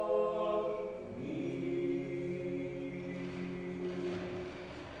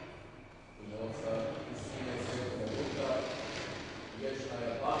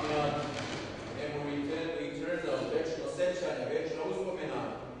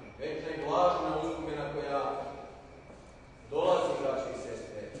blažena uspomena koja dolazi, braći i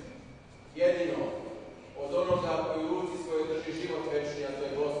sestre, jedino od onoga koji u ruci svojoj drži život večni, a to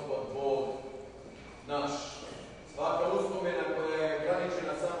je Gospod Bog naš. Svaka uspomena koja je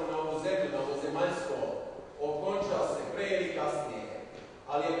ograničena samo na ovu zemlju, na ovo zemaljsko, okonča se pre ili kasnije,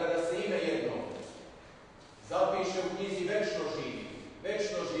 ali je kada se ime jedno zapiše u knjizi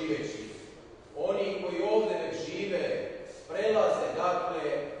večno živeći, oni koji ovdje već žive prelaze, dakle,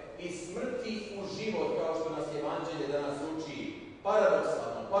 iz smrti u život, kao što nas Evanđelje danas uči,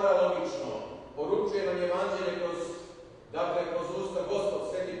 paradoksalno, paralogično, poručuje nam Evanđelje kroz usta Gospod,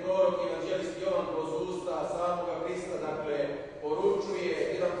 sveti prorok, evanđelist Jovan, kroz usta samoga Krista, dakle, poručuje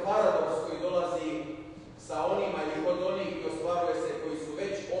jedan paradoks koji dolazi sa onima ili kod onih koji ostvaruje se, koji su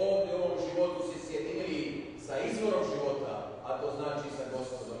već ovdje u ovom životu se sjedinili sa izvorom života, a to znači sa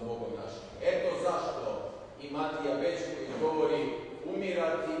Gospodom Bogom našim. Eto zašto i Matija već koji govori: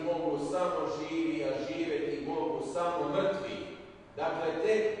 umirati mogu samo živi, a živjeti mogu samo mrtvi. Dakle,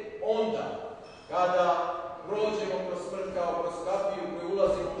 tek onda kada prođemo kroz smrt kao kroz kapiju koji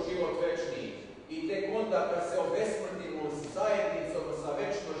ulazimo u život večni i tek onda kad se obesmrtimo s zajednicom sa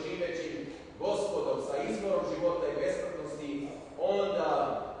večno živećim Gospodom, sa izvorom života i besmrtnosti,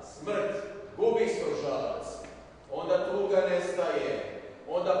 onda smrt gubi svoj žalac, onda tuga nestaje,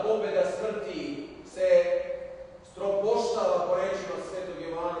 onda pobjeda smrti se stropoštava po rečima svetog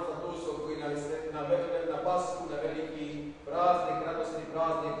Jovana Zlatusog koji na Pasku, na veliki praznik, radosni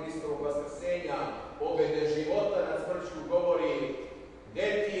praznik Hristovog vaskrsenja, pobjede života nad smrću govori: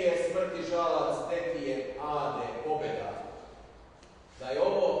 gde ti je smrti žalac, gde ti je ade pobjeda. Da je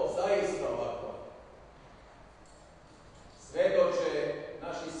ovo zaista ovako, svedoče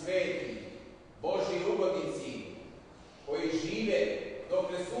naši sveti, Božji ugodnici, koji žive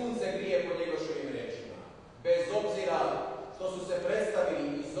dokle sunce grije po njegošovim rečima, bez obzira što su se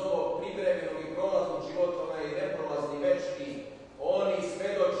predstavili iz ovog privremenog i prolaznog života, onaj neprolazni večni, oni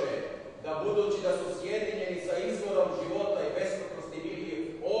svedoče da budući da su sjedinjeni sa izvorom života i besmrtnosti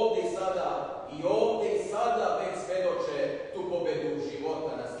bili ovdje i sada već svedoče tu pobedu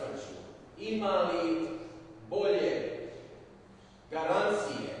života na smrću. Ima li bolje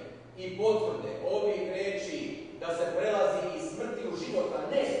garancije i potvrde ovih reči da se prelazi iz smrti u života,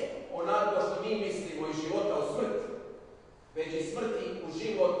 ne onako što mi mislimo iz života u smrt, već iz smrti u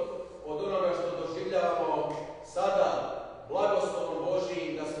život od onoga što doživljavamo sada blagoslovom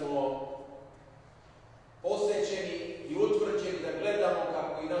Božijim, da smo posvećeni i utvrđeni da gledamo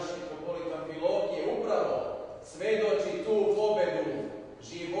kako i naš mitropolit Amfilohije upravo svedoči tu pobedu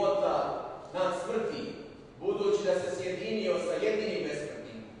života nad smrti, budući da se sjedinio sa jedinim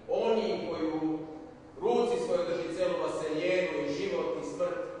besmrtnim, onim koji u ruci svojoj drži celu vaseljenu i život i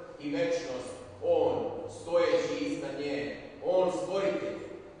smrt i večnost, on stojeći iznad nje, on stvoritelj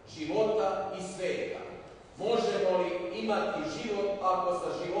života i sveta. Možemo li imati život ako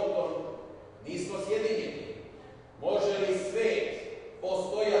sa životom nismo sjedinjeni? Može li svet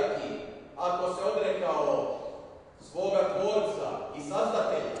postojati ako se odrekao svoga Tvorca i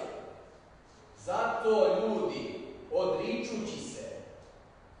Sazdatelja? Zato ljudi, odričući se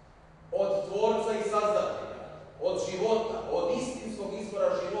od Tvorca i Sazdatelja, od života, od istinskog izvora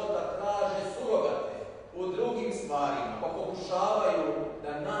života, traže surogate u drugim stvarima, pa pokušavaju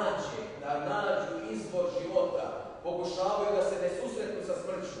da nađu izvor života, pokušavaju da se ne susretnu sa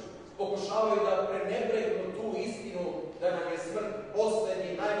smrću, pokušavaju da prenebregnu tu istinu da nam je smrt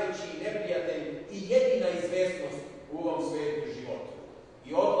posljednji, najveći neprijatelj i jedina izvesnost u ovom svijetu i životu.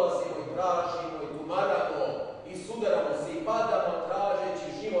 I odlazimo i tražimo i tumaramo i sudaramo se i padamo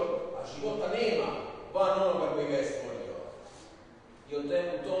tražeći život, a života nema van onoga koji ga je stvorio. I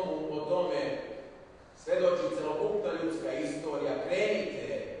o tome svedoči celokupna ljudska istorija.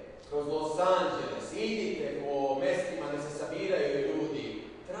 Krenite kroz Los Angeles, idite po mestima gdje se sabiraju ljudi,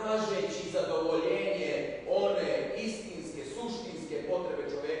 tražeći zadovoljenje one istinske, suštinske potrebe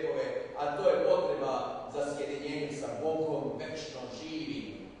čovjekove, a to je potreba za sjedinjenjem sa Bogom večno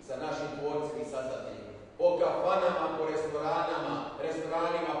živim, sa našim Tvorcem i Sazdateljem. Po kafanama, po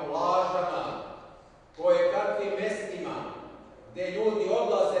restoranima, plažama, koje kakvim mestima gdje ljudi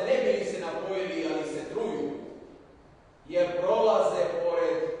odlaze, ne bi li se napojili, ali se truju, jer prolaze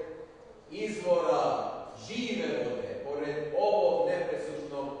pored izvora žive vode, pored ovog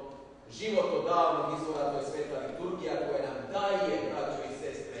nepresušnog životodavnog izvora, to je sveta liturgija koja nam daje, braćo i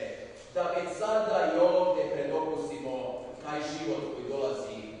sestre, da već sada i ovdje predokusimo taj život koji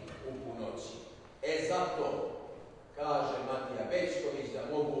dolazi u punoći. Zato, kaže Matija Bečković,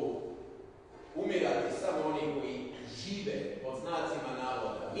 da mogu umirati samo oni koji žive, pod znacima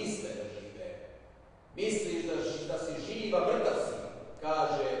navoda, misle da žive. Misliš da si živa, mrtav si,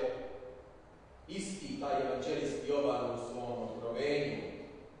 kaže taj evanđelist Jovan u svom otkrovenju.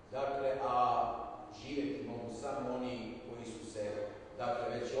 Dakle, a živjeti mogu samo oni koji su se,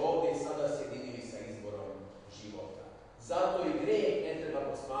 dakle, već ovdje i sada sjedinili sa izborom života. Zato i grijeh ne treba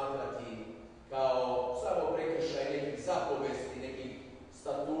posmatrati kao samo prekršaj nekih zapovesti, nekih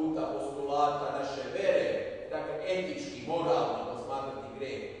statuta, postulata naše vere, dakle, etički, moralno posmatrati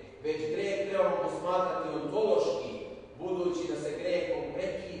grijeh. Već grijeh trebamo posmatrati ontološki, budući da se grijehom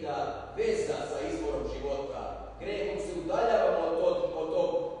prekida veza sa izvorom života. Grijehom se udaljavamo od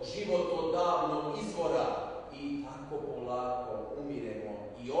tog životodavnog izvora i tako polako umiremo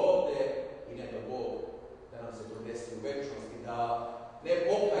i ovdje i ne do Bog da nam se to desi u večnosti, da ne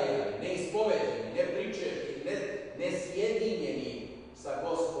pokajani, ne ispovedeni, ne pričešći, ne sjedinjeni sa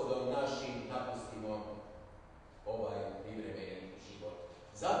Gospodom našim napustimo ovaj privremeni život.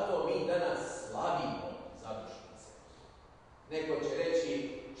 Zato mi danas slavimo zadušnice. Neko će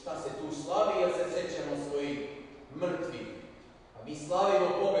reći šta se tu slavi jer se sjećamo svojih mrtvih. A mi slavimo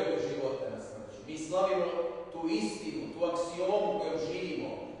pobedu života na smrću. Mi slavimo tu istinu, tu aksiomu kojom živimo.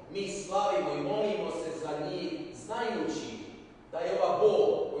 Mi slavimo i molimo se za njih, znajući da je ova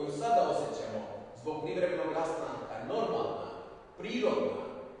bol koju sada osjećamo zbog privremenog rastanka normalna, prirodna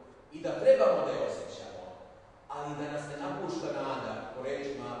i da trebamo da je osjećamo, ali da nas ne napušta nada, po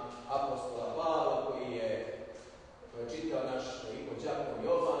rečima apostola Pavla koji je čitao naš đakon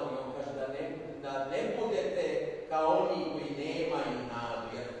Jovan i on kaže da ne budete kao oni koji nemaju nadu,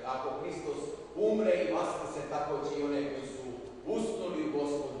 jer ako Hristos umre i vaskrse, tako će i one koji su usnuli u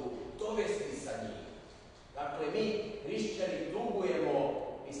Gospodu dovesti sa njim. Dakle, mi hrišćani tugujemo,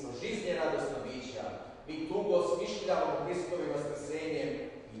 mi smo žiznje radosna bića, mi tugo smišljavamo Hristovim vaskrsenjem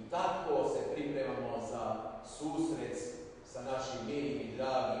i tako se pripremamo za susret sa našim milim i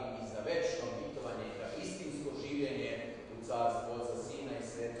dragim i za večno bitovanje i za istinsko življenje u carstvu Otca, Sina i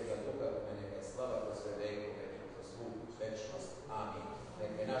Svetoga Duha, kome neka je slava kroz sve vekove i kroz svu večnost. Amin.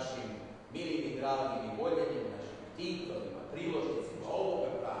 Neka našim milim i dragim i voljenim, našim titovima, priložnicima ovoga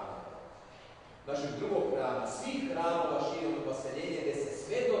hrama, našeg drugog hrama, svih hramova širom vaseljenja, gdje se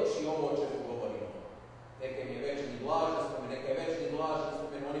svedoči ovo o čemu govorimo. Neka im je večni blažen spomen, neka je večni blažen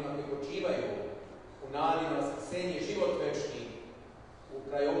spomen onima koji počivaju u nadi na vaskrsenje, život večni u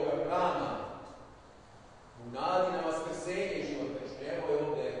kraju ovoga hrama, u nadi na vaskrsenje, život večni. Evo je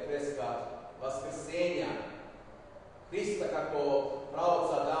ovdje freska vaskrsenja Hrista kako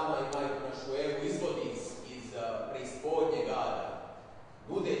praoca Adama i majku našu Evu izvodi iz preispodnjeg ada,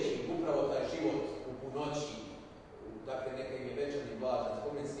 nudeći upravo taj život u punoći. Dakle, neka im je večerni blažen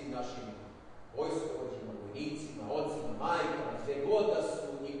spomen svim našim vojskovođima, vojnicima, ocima, majkama, gdje god da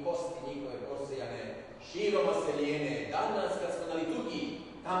su njih kosti njihove posejane širom vaseljene. Danas kad smo na liturgiji,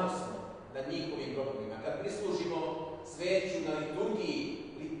 tamo smo, nad njihovim grobovima. Kad prislužimo sveću na liturgiji,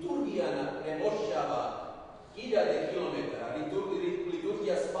 liturgija nam premošćava hiljade kilometara.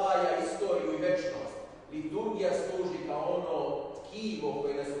 Liturgija spaja istoriju i večnost. Liturgija služi kao ono tkivo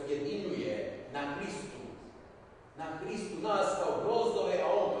koje nas objedinjuje na Hristu. Na Hristu nas kao grozdove, a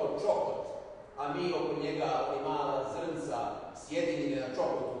on kao čokot. A mi oko njega, oni mala zrnca, sjedinjeni na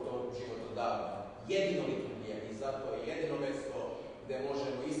čokotu tog životodavna. Jedino liturgija i zato je jedino mjesto gdje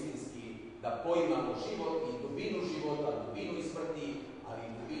možemo istinski da poimamo život i dubinu života, dubinu i smrti, ali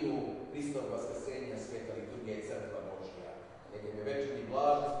i dubinu Hristovog vaskrsenja, sveta liturgija i crkva Božja. Neka je večni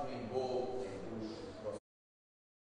blažen Bog,